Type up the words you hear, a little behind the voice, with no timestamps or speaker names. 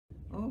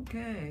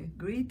Okay,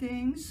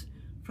 greetings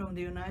from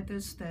the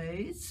United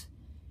States,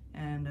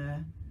 and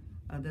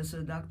this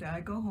is Dr.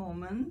 Aiko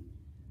Hormann.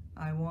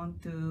 I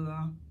want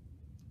to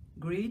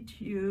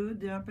greet you,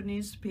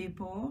 Japanese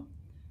people.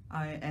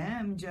 I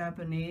am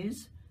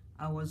Japanese.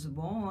 I was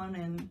born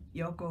in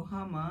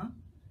Yokohama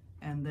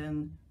and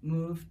then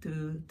moved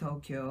to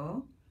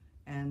Tokyo,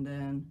 and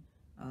then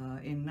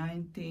in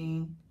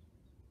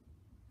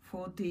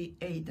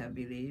 1948, I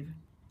believe,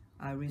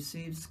 I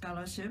received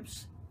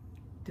scholarships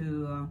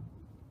to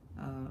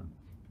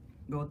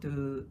go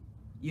to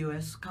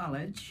U.S.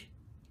 college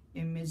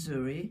in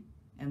Missouri,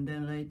 and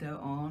then later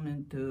on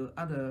into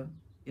other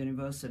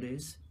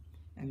universities,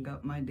 and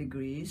got my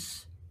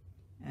degrees.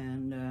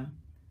 And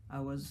I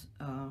was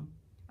a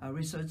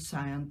research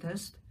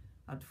scientist,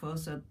 at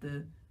first at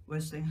the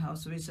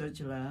Westinghouse Research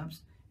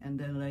Labs, and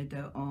then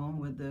later on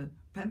with the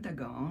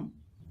Pentagon.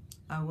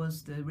 I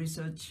was the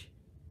research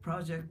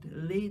project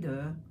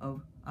leader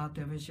of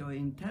artificial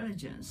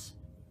intelligence.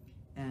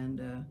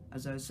 And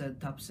as I said,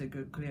 top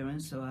secret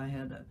clearance, so I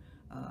had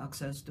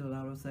access to a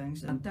lot of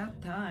things. At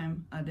that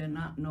time, I did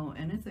not know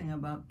anything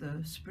about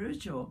the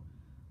spiritual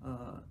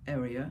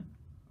area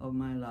of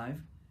my life,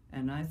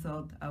 and I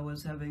thought I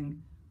was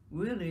having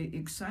really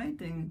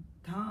exciting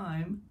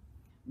time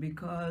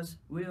because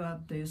we were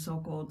at the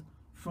so-called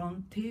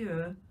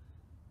frontier,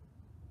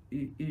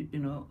 you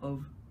know,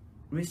 of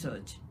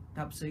research,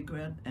 top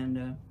secret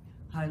and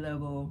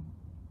high-level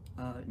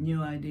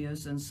new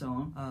ideas and so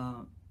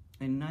on.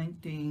 In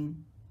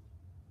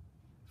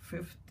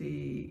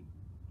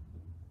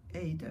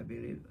 1958, I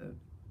believe,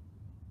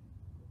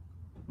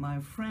 my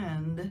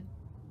friend,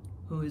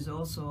 who is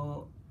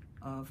also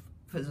a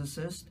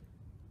physicist,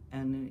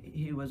 and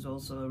he was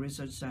also a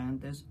research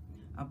scientist,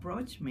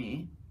 approached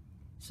me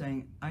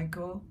saying,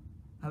 Aiko,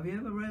 have you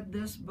ever read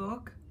this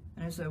book?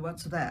 And I said,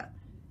 what's that?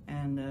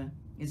 And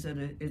he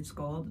said, it's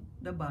called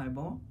the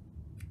Bible.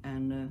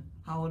 And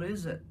how old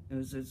is it?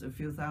 It's a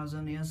few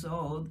thousand years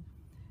old.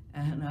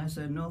 And I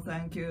said, no,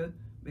 thank you,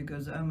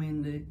 because I'm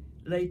in the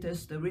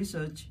latest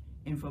research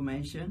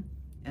information,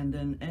 and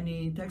then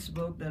any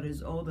textbook that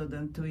is older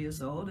than 2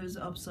 years old is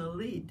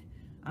obsolete.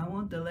 I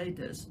want the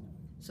latest.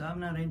 So I'm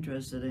not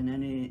interested in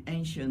any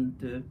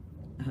ancient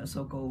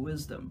so-called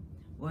wisdom.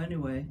 Well,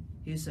 anyway,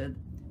 he said,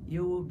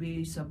 you will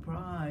be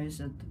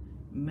surprised at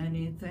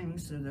many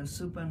things in a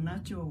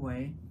supernatural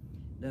way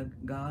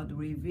that God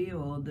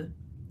revealed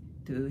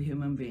to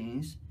human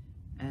beings.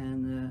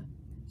 And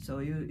so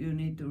you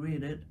need to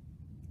read it.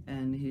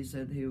 And he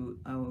said,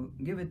 I will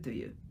give it to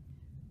you.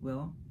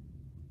 Well,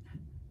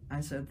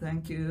 I said,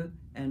 thank you.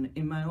 And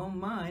in my own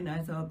mind, I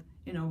thought,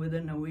 you know,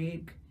 within a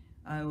week,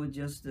 I would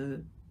just,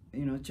 you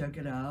know, check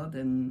it out,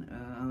 and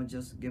I would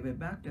just give it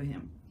back to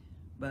him.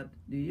 But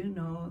do you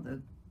know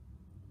that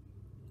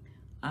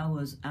I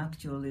was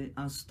actually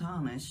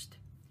astonished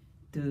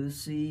to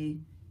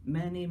see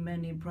many,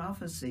 many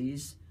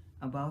prophecies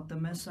about the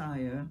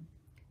Messiah,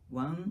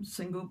 one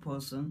single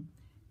person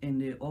in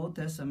the Old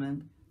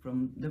Testament,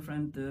 from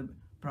different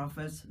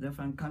prophets,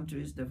 different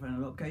countries, different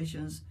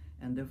locations,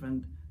 and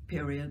different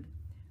period,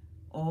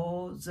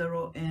 all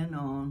zero in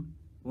on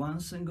one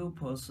single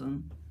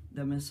person,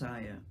 the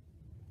Messiah.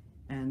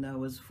 And I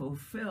was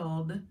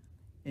fulfilled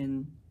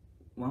in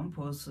one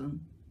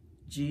person,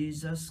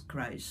 Jesus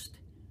Christ,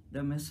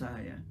 the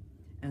Messiah.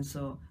 And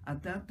so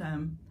at that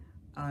time,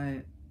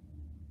 I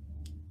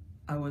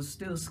was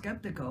still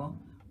skeptical,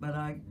 but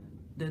I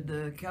did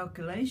the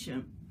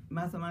calculation,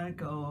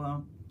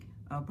 mathematical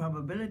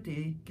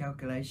probability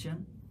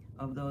calculation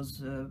of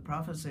those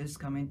prophecies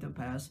coming to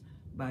pass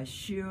by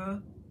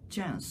sheer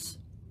chance.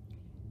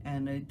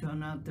 And it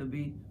turned out to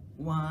be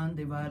 1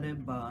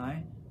 divided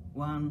by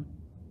 1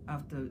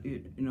 after,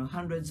 you know,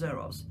 100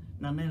 zeros,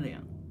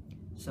 nonillion.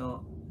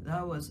 So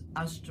that was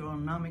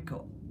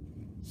astronomical.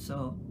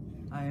 So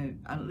I,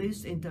 at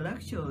least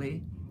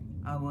intellectually,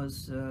 I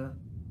was,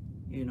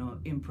 you know,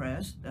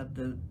 impressed that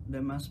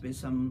there must be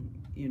some,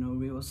 you know,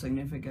 real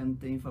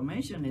significant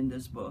information in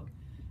this book.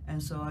 And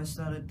so I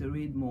started to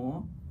read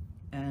more,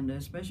 and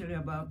especially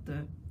about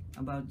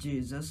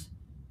Jesus,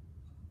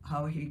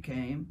 how he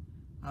came,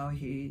 how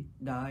he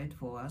died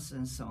for us,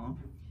 and so on.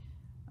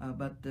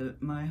 But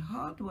my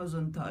heart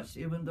wasn't touched,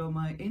 even though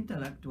my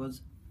intellect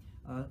was,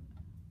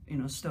 you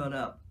know, stirred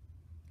up.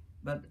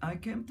 But I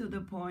came to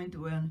the point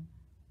when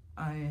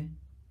I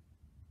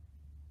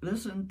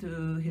listened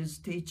to his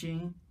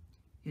teaching,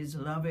 his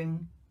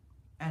loving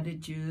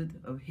attitude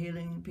of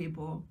healing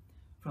people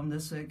from the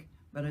sick,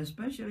 but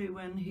especially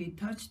when he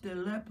touched the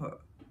leper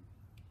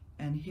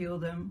and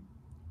healed them.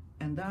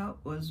 And that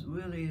was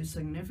really a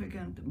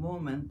significant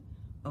moment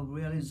of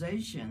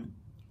realization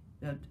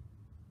that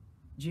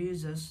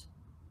Jesus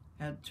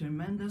had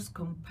tremendous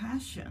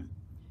compassion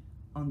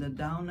on the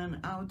down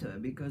and outer,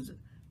 because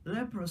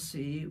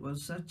leprosy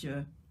was such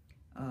a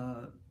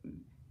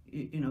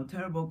you know,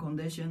 terrible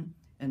condition,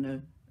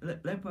 and the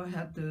leper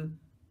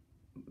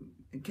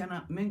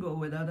cannot mingle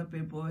with other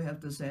people, have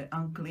to say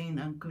unclean,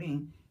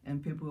 unclean,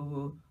 and people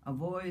will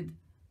avoid,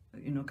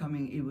 you know,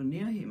 coming even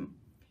near him.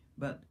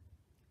 But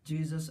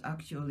Jesus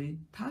actually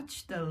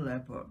touched the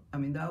leper. I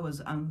mean, that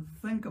was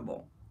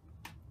unthinkable.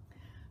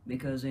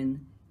 Because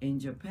in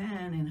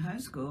Japan, in high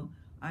school,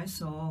 I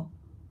saw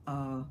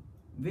a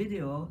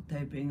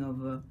videotaping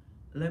of a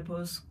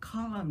lepers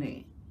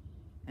colony.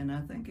 And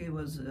I think it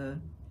was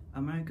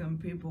American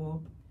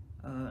people,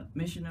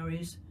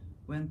 missionaries,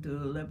 went to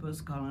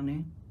lepers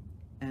colony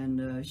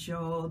and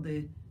showed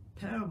the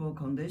terrible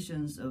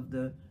conditions of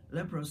the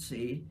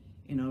leprosy,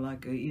 you know,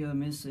 like a ear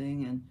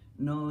missing and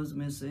nose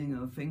missing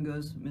or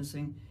fingers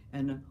missing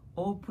and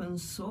open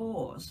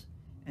sores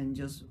and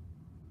just,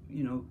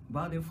 you know,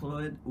 body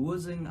fluid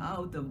oozing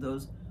out of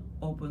those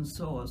open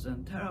sores,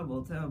 and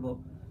terrible,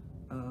 terrible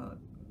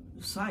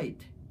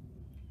sight.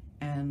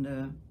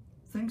 And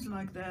things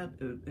like that,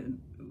 it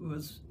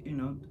was, you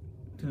know,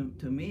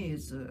 to me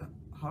it's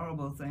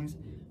horrible things,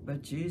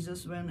 but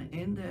Jesus went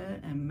in there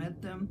and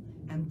met them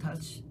and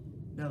touched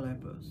the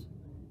lepers.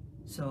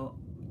 So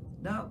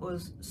that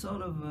was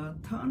sort of a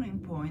turning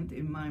point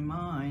in my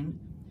mind,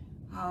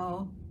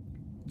 how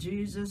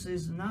Jesus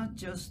is not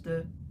just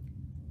a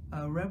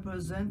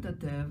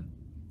representative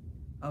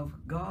of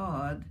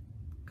God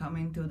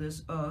coming to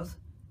this earth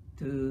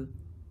to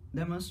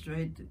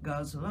demonstrate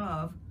God's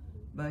love,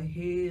 but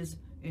he is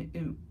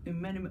in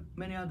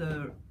many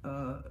other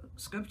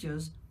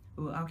scriptures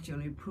who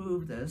actually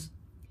prove this.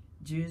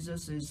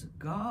 Jesus is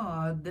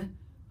God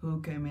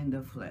who came in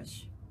the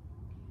flesh,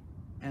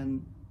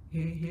 and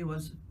he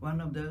was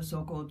one of the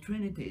so-called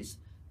Trinities,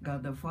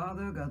 God the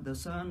Father, God the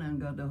Son, and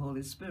God the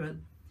Holy Spirit,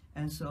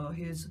 and so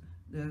he's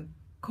the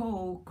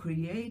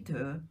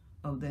co-creator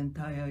of the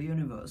entire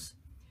universe.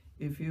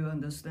 If you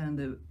understand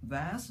the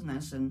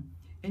vastness and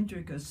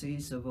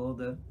intricacies of all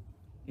the,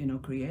 you know,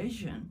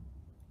 creation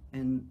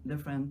and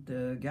different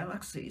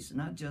galaxies,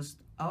 not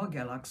just our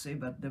galaxy,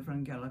 but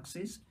different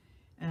galaxies,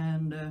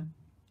 and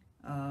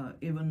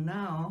even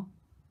now,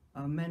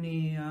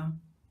 many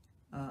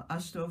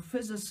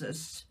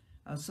astrophysicists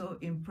are so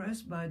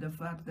impressed by the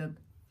fact that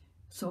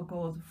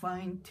so-called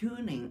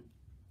fine-tuning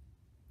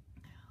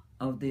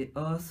of the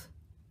Earth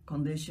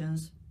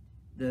conditions,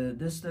 the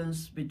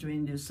distance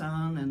between the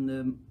sun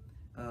and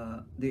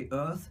the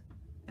Earth,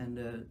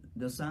 and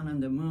the sun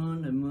and the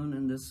moon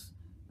and this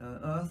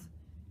Earth,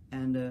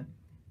 and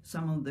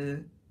some of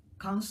the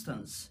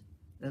constants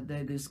that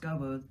they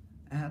discovered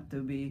have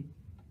to be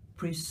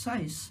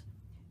precise,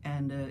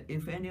 and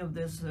if any of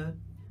this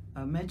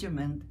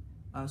measurement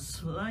are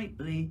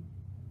slightly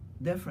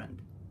different,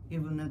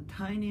 even a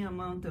tiny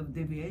amount of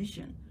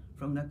deviation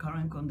from the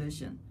current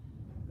condition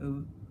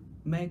will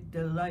make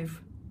the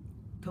life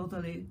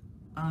totally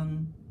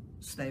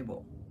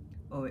unstable,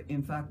 or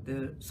in fact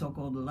the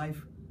so-called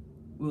life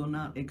will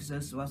not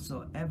exist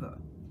whatsoever.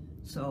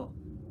 So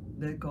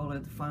they call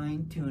it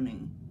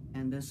fine-tuning,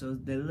 and this was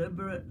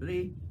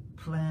deliberately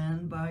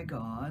planned by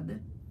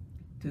God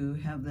to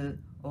have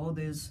all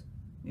these,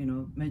 you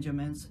know,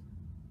 measurements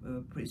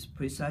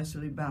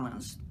precisely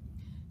balanced.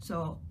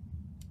 So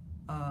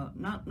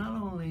not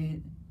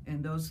only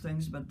in those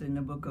things, but in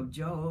the book of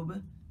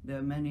Job, there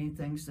are many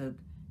things that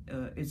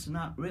it's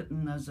not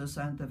written as a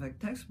scientific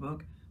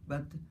textbook,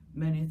 but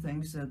many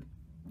things that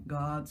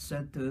God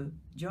said to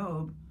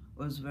Job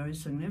was very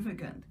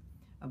significant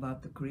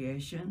about the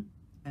creation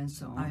and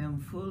so on. I am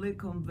fully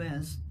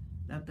convinced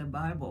that the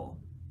Bible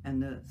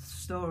and the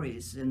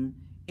stories and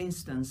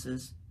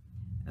instances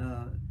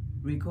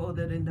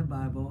recorded in the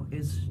Bible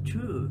is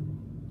true,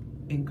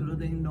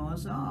 including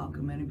Noah's Ark.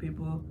 Many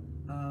people,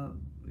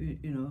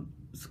 you know,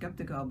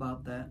 skeptical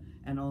about that,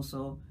 and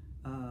also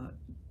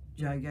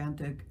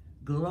gigantic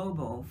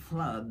global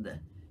flood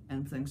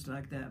and things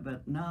like that,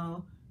 but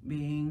now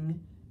being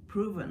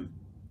proven,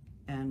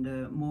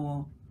 and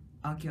more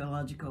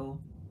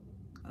archaeological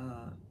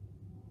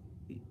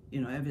you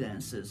know,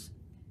 evidences,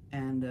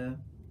 and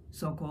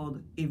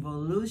so-called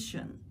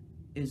evolution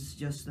is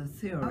just a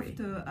theory.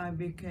 After I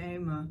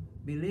became a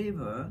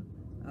believer,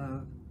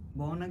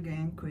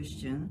 born-again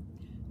Christian,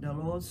 the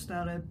Lord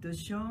started to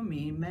show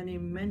me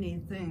many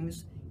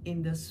things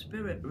in the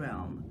spirit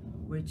realm,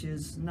 which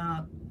is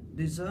not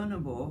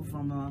discernible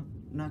from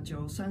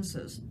natural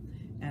senses.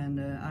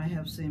 And I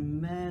have seen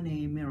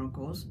many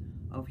miracles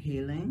of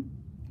healing,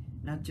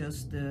 not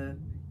just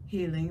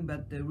healing,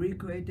 but the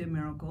recreated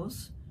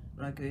miracles,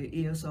 like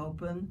ears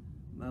open,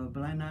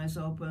 blind eyes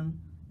open,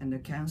 and the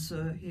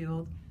cancer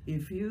healed.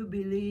 If you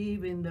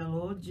believe in the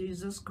Lord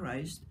Jesus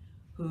Christ,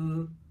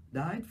 who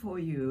died for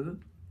you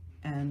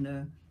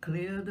and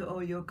cleared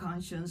all your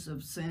conscience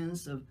of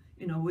sins, of,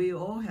 you know, we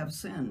all have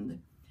sinned.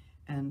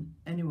 And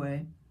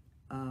anyway,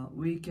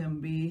 we can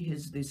be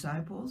his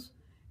disciples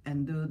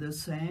and do the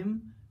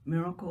same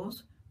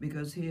miracles,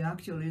 because he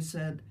actually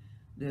said,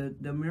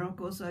 the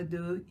miracles I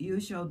do, you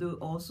shall do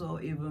also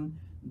even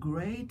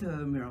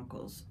greater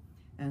miracles.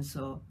 And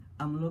so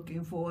I'm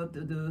looking forward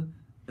to do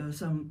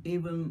some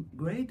even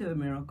greater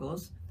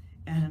miracles,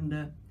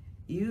 and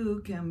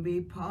you can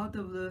be part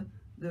of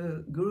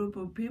the group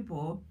of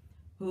people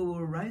who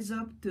will rise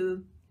up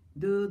to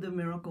do the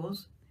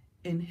miracles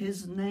in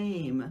his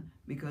name,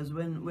 because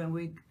when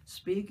we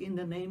speak in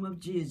the name of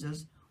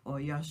Jesus, or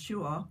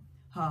Yeshua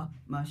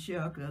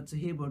HaMashiach, that's the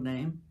Hebrew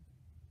name,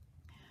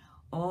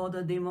 all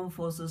the demon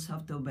forces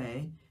have to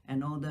obey,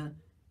 and all the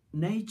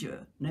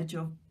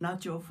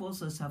natural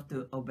forces have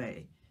to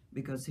obey,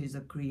 because he's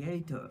a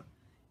creator.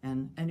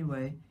 And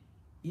anyway,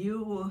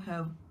 you will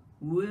have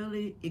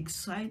really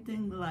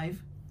exciting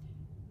life,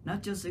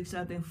 not just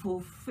exciting,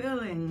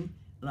 fulfilling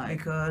life.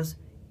 Because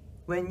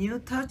when you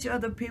touch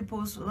other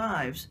people's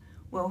lives,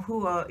 well,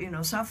 who are,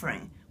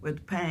 suffering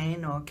with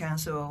pain or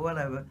cancer or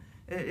whatever,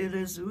 it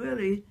is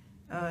really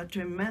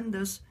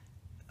tremendous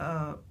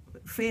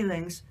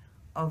feelings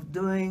of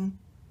doing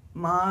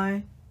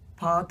my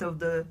part of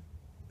the,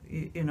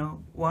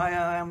 why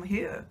I am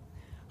here.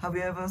 Have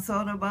you ever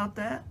thought about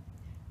that?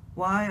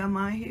 Why am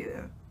I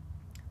here?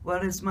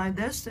 What is my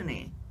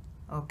destiny?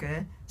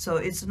 Okay, so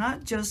it's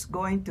not just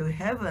going to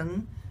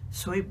heaven,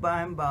 sweet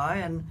by and by,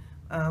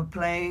 and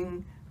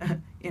playing,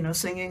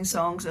 singing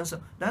songs and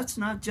so. That's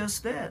not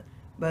just it.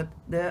 But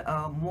there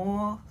are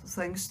more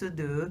things to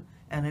do,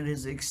 and it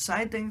is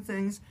exciting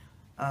things.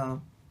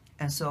 And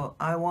so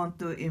I want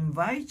to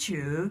invite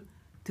you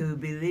to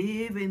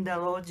believe in the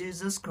Lord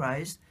Jesus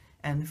Christ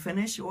and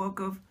finish work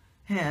of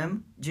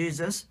Him,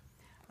 Jesus,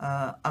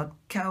 at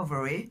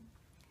Calvary,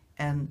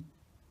 and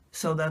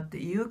so that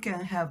you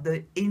can have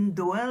the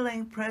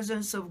indwelling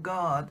presence of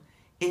God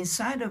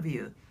inside of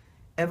you,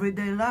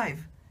 everyday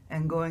life,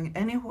 and going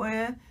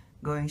anywhere,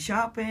 going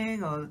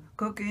shopping or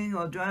cooking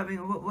or driving,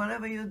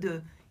 whatever you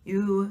do,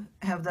 you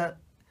have that,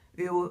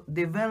 you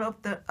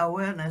develop that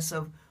awareness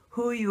of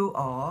who you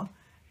are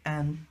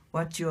and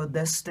what you're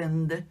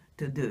destined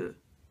to do.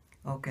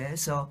 Okay,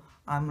 so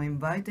I'm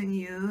inviting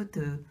you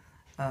to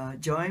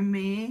join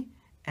me,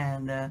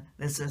 and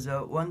this is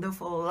a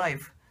wonderful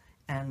life.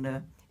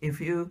 And if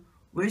you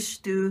wish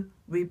to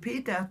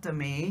repeat after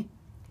me,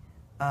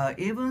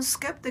 even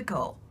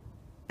skeptical,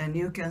 and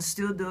you can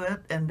still do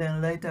it, and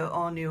then later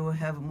on you will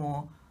have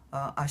more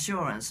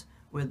assurance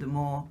with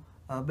more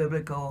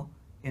biblical,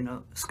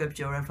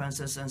 scripture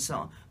references and so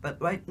on.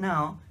 But right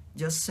now,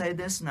 just say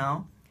this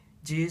now: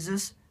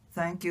 Jesus,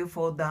 thank you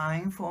for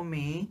dying for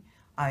me.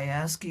 I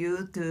ask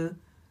you to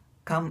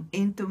come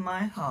into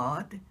my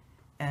heart,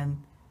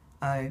 and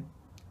I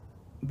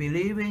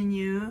believe in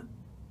you,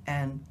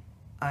 and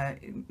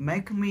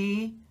make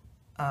me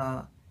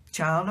a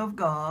child of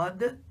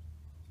God,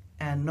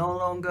 and no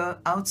longer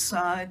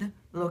outside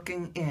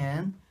looking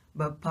in,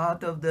 but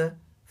part of the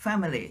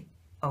family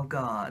of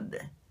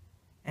God.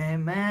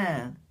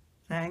 Amen.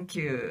 Thank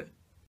you.